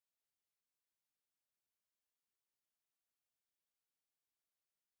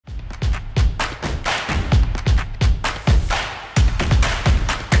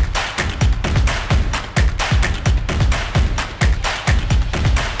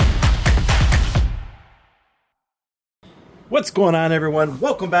What's going on, everyone?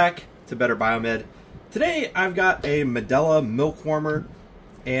 Welcome back to Better Biomed. Today I've got a Medela milk warmer,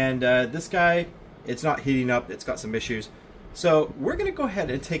 and this guy, it's not heating up, it's got some issues. So we're going to go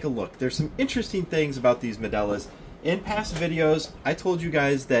ahead and take a look. There's some interesting things about these Medelas. In past videos, I told you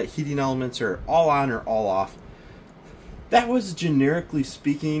guys that heating elements are all on or all off. That was generically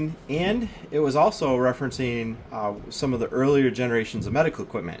speaking, and it was also referencing some of the earlier generations of medical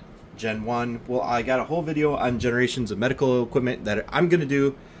equipment. Gen 1, well, I got a whole video on generations of medical equipment that I'm going to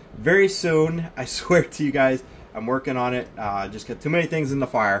do very soon. I swear to you guys, I'm working on it. Just got too many things in the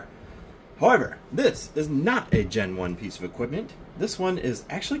fire. However, this is not a Gen 1 piece of equipment. This one is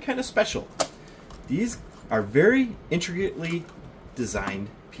actually kind of special. These are very intricately designed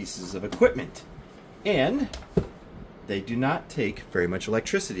pieces of equipment, and they do not take very much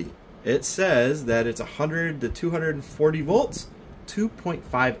electricity. It says that it's 100 to 240 volts,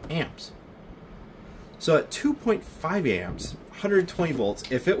 2.5 amps. So at 2.5 amps, 120 volts,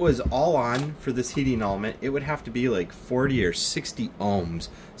 if it was all on for this heating element, it would have to be like 40 or 60 ohms,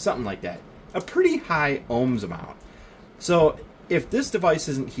 something like that. A pretty high ohms amount. So if this device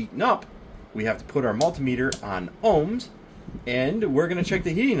isn't heating up, we have to put our multimeter on ohms, and we're going to check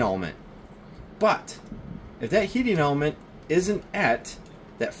the heating element. But if that heating element isn't at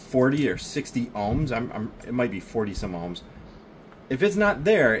that 40 or 60 ohms, it might be 40 some ohms. If it's not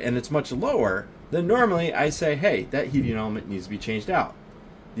there and it's much lower, then normally I say, hey, that heating element needs to be changed out.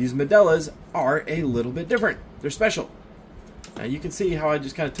 These Medelas are a little bit different. They're special. Now you can see how I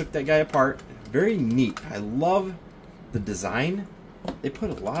just kind of took that guy apart. Very neat. I love the design. They put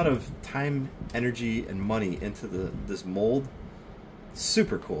a lot of time, energy, and money into this mold.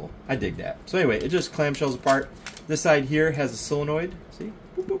 Super cool. I dig that. So anyway, it just clamshells apart. This side here has a solenoid. See?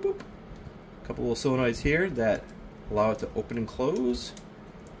 Boop, boop, boop. A couple little solenoids here that allow it to open and close.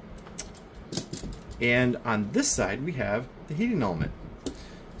 And on this side we have the heating element.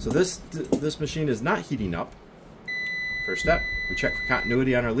 So this machine is not heating up. First step, we check for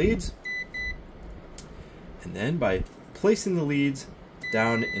continuity on our leads. And then by placing the leads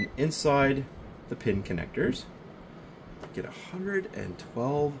down and inside the pin connectors, get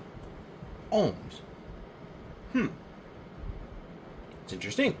 112 ohms. It's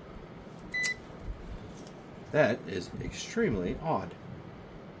interesting. That is extremely odd.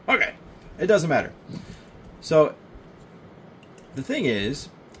 Okay, it doesn't matter. So the thing is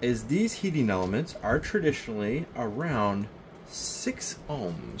these heating elements are traditionally around 6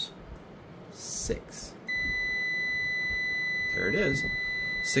 ohms. 6. There it is.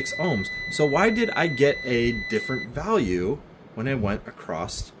 6 ohms. So why did I get a different value when I went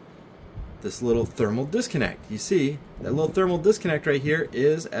across this little thermal disconnect? You see, that little thermal disconnect right here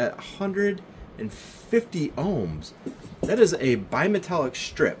is at 150 ohms. That is a bimetallic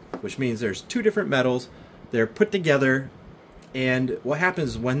strip, which means there's two different metals. They're put together, and what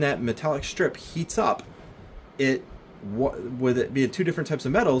happens when that metallic strip heats up, with it being two different types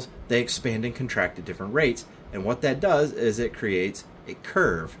of metals, they expand and contract at different rates. And what that does is it creates a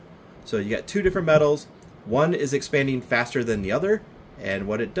curve. So you got two different metals. One is expanding faster than the other, and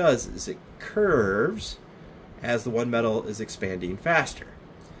what it does is it curves as the one metal is expanding faster.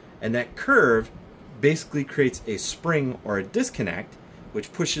 And that curve basically creates a spring or a disconnect,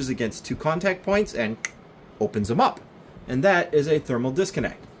 which pushes against two contact points and opens them up. And that is a thermal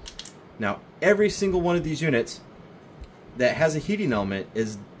disconnect. Now, every single one of these units that has a heating element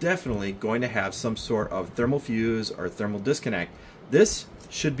is definitely going to have some sort of thermal fuse or thermal disconnect. This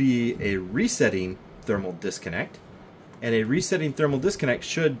should be a resetting thermal disconnect, and a resetting thermal disconnect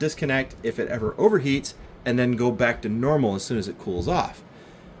should disconnect if it ever overheats and then go back to normal as soon as it cools off.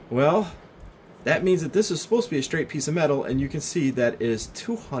 Well, that means that this is supposed to be a straight piece of metal, and you can see that it is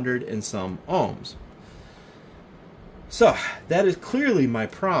 200 and some ohms. So that is clearly my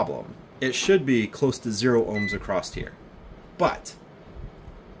problem. It should be close to 0 ohms across here. But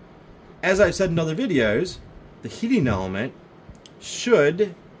as I've said in other videos, the heating element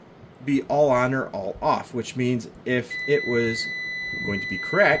should be all on or all off, which means if it was going to be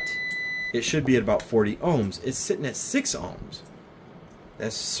correct, it should be at about 40 ohms. It's sitting at 6 ohms.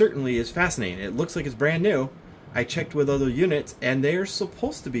 That certainly is fascinating. It looks like it's brand new. I checked with other units, and they are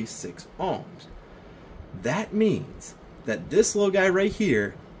supposed to be 6 ohms. That means that this little guy right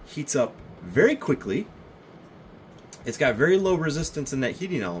here heats up very quickly. It's got very low resistance in that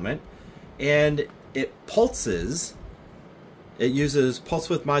heating element, and it pulses. It uses pulse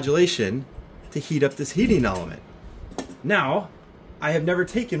width modulation to heat up this heating element. Now, I have never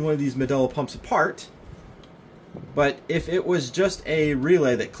taken one of these Medela pumps apart, but if it was just a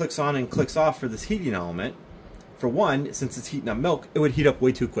relay that clicks on and clicks off for this heating element, for one, since it's heating up milk, it would heat up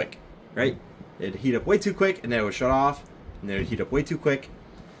way too quick, right? It'd heat up way too quick and then it would shut off, and they would heat up way too quick.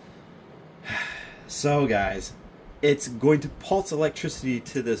 So guys, it's going to pulse electricity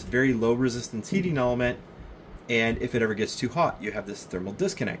to this very low resistance heating element, and if it ever gets too hot, you have this thermal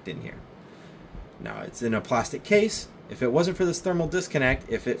disconnect in here. Now it's in a plastic case. If it wasn't for this thermal disconnect,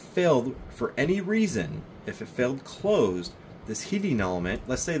 if it failed for any reason, if it failed closed, this heating element,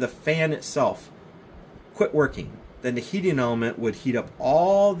 let's say the fan itself quit working, then the heating element would heat up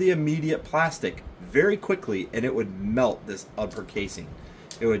all the immediate plastic very quickly, and it would melt this upper casing.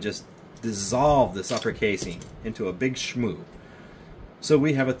 It would just dissolve this upper casing into a big schmoo. So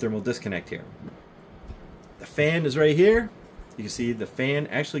we have a thermal disconnect here. The fan is right here. You can see the fan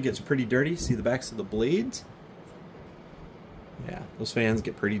actually gets pretty dirty. See the backs of the blades? Yeah, those fans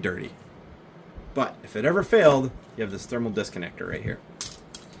get pretty dirty. But if it ever failed, you have this thermal disconnector right here.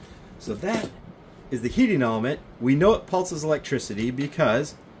 So that is the heating element. We know it pulses electricity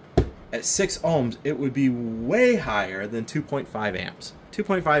because at 6 ohms, it would be way higher than 2.5 amps.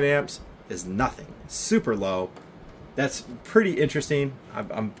 2.5 amps is nothing. Super low. That's pretty interesting.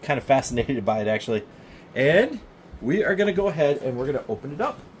 I'm kind of fascinated by it, actually. And we are going to go ahead and we're going to open it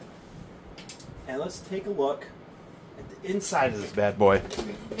up. And let's take a look at the inside of this bad boy.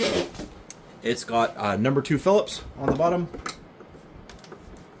 It's got number 2 Phillips on the bottom.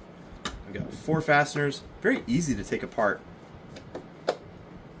 We've got 4 fasteners. Very easy to take apart.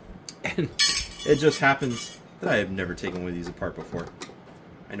 And it just happens that I have never taken one of these apart before.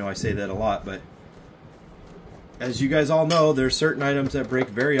 I know I say that a lot, but as you guys all know, there's certain items that break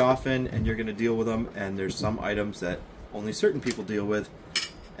very often and you're going to deal with them, and there's some items that only certain people deal with,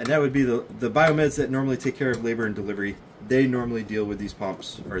 and that would be the biomeds that normally take care of labor and delivery. They normally deal with these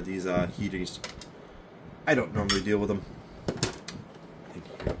pumps or these heaters. I don't normally deal with them. And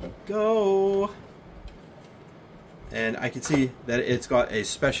here we go. And I can see that it's got a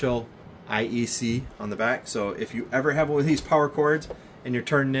special IEC on the back, so if you ever have one of these power cords and you're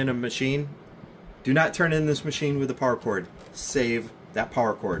turning in a machine, do not turn in this machine with a power cord. Save that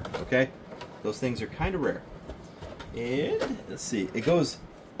power cord, okay? Those things are kind of rare. And let's see, it goes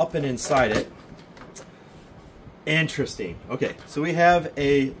up and inside it. Interesting. Okay, so we have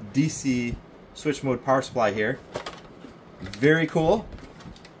a DC switch mode power supply here. Very cool.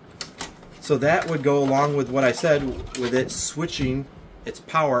 So that would go along with what I said with it switching its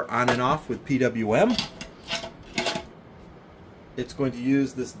power on and off with PWM. It's going to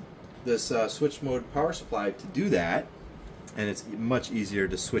use this switch mode power supply to do that, and it's much easier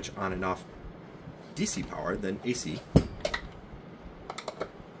to switch on and off DC power than AC.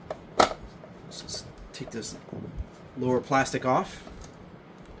 Let's just take this lower plastic off,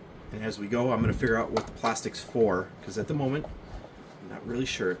 and as we go I'm going to figure out what the plastic's for, because at the moment I'm not really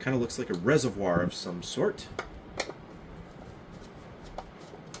sure. It kind of looks like a reservoir of some sort.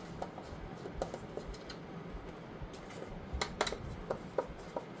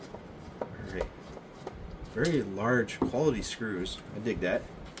 Very large quality screws. I dig that.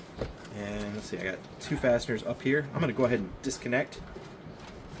 And let's see, I got 2 fasteners up here. I'm going to go ahead and disconnect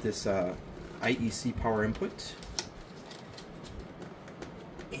this IEC power input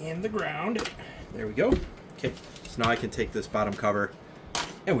and the ground. There we go. Okay, so now I can take this bottom cover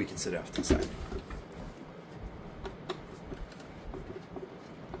and we can sit off to the side.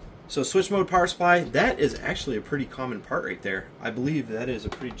 So switch mode power supply, that is actually a pretty common part right there. I believe that is a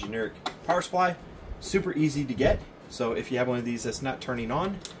pretty generic power supply. Super easy to get, so if you have one of these that's not turning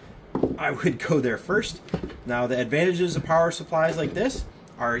on, I would go there first. Now the advantages of power supplies like this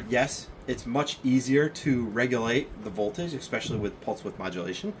are, yes, it's much easier to regulate the voltage, especially with pulse width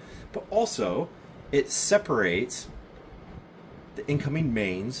modulation, but also it separates the incoming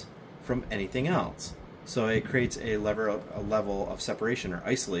mains from anything else. So it creates a level of separation or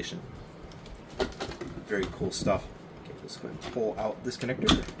isolation. Very cool stuff. Okay, let's go ahead and pull out this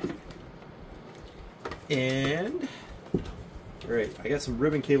connector. And, alright, I got some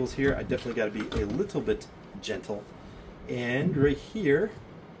ribbon cables here. I definitely got to be a little bit gentle. And right here,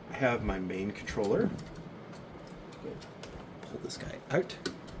 I have my main controller. Pull this guy out.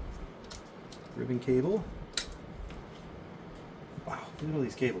 Ribbon cable. Wow, look at all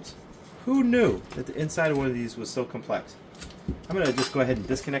these cables. Who knew that the inside of one of these was so complex? I'm going to just go ahead and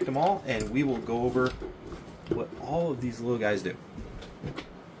disconnect them all, and we will go over what all of these little guys do.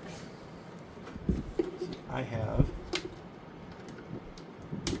 I have,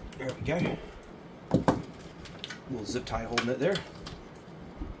 there we go, little zip tie holding it there,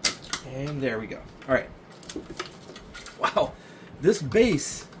 and there we go. All right, wow, this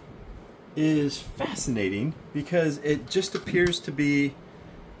base is fascinating because it just appears to be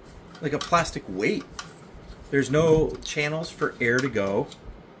like a plastic weight. There's no channels for air to go.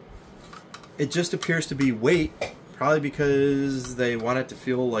 It just appears to be weight probably because they want it to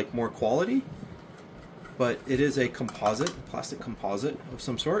feel like more quality, but it is a composite, plastic composite of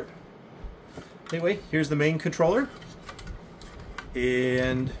some sort. Anyway, here's the main controller,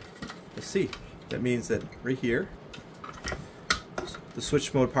 and let's see, that means that right here, the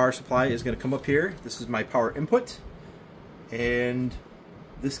switch mode power supply is going to come up here. This is my power input, and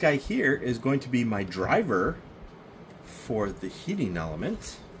this guy here is going to be my driver for the heating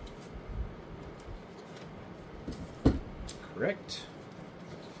element. Correct.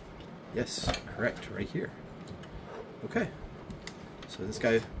 Yes, correct, right here. Okay, so this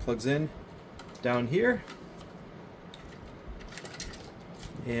guy plugs in down here,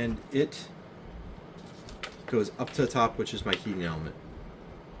 and it goes up to the top, which is my heating element.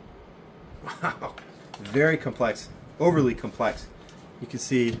 Wow, very complex, overly complex. You can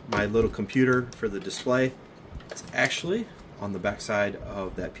see my little computer for the display. It's actually on the back side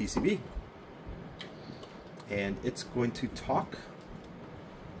of that PCB, and it's going to talk.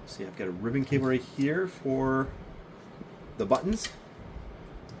 See, I've got a ribbon cable right here for the buttons,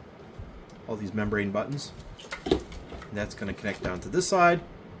 all these membrane buttons. And that's going to connect down to this side,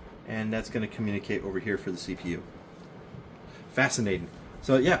 and that's going to communicate over here for the CPU. Fascinating.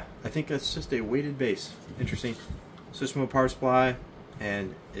 So yeah, I think that's just a weighted base. Interesting. System mode power supply,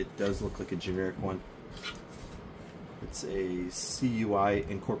 and it does look like a generic one. It's a CUI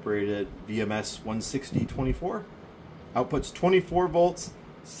incorporated VMS 16024. Outputs 24 volts,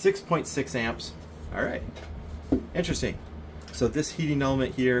 6.6 amps. All right, interesting. So this heating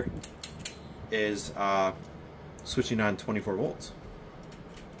element here is switching on 24 volts.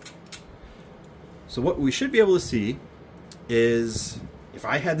 So what we should be able to see is, if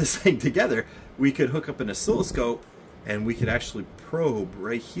I had this thing together, we could hook up an oscilloscope and we could actually probe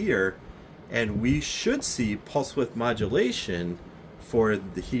right here, and we should see pulse width modulation for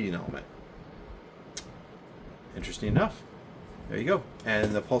the heating element. Interesting enough. There you go.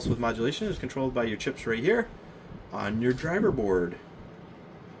 And the pulse width modulation is controlled by your chips right here on your driver board.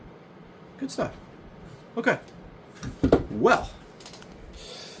 Good stuff. Okay. Well,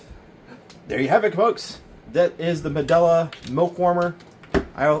 there you have it, folks. That is the Medela milk warmer.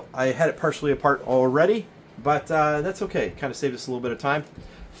 I had it partially apart already, but that's okay. Kind of saved us a little bit of time.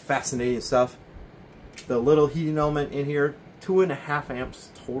 Fascinating stuff. The little heating element in here, 2.5 amps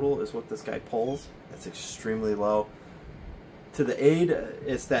total is what this guy pulls. That's extremely low. To the aid,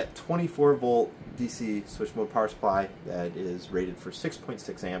 it's that 24 volt DC switch mode power supply that is rated for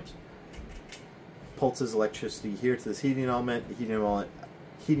 6.6 amps. Pulses electricity here to this heating element. The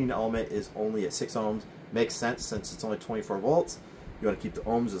heating element is only at 6 ohms. Makes sense since it's only 24 volts. You want to keep the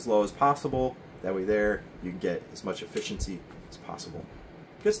ohms as low as possible. That way there, you can get as much efficiency as possible.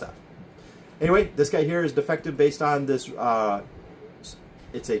 Good stuff. Anyway, this guy here is defective based on this.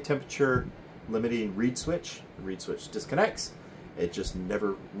 It's a temperature limiting reed switch. The reed switch disconnects. It just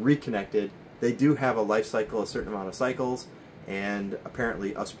never reconnected. They do have a life cycle, a certain amount of cycles, and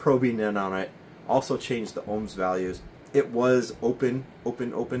apparently us probing in on it also changed the ohms values. It was open,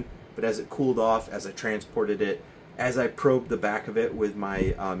 but as it cooled off, as I transported it, as I probed the back of it with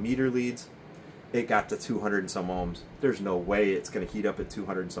my meter leads, it got to 200 and some ohms. There's no way it's going to heat up at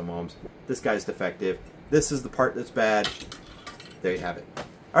 200 and some ohms. This guy's defective. This is the part that's bad. There you have it.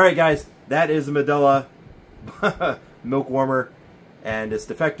 All right, guys, that is the Medela milk warmer, and it's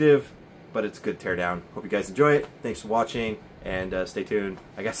defective, but it's a good teardown. Hope you guys enjoy it. Thanks for watching, and stay tuned.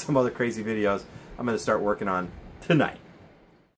 I got some other crazy videos I'm going to start working on tonight.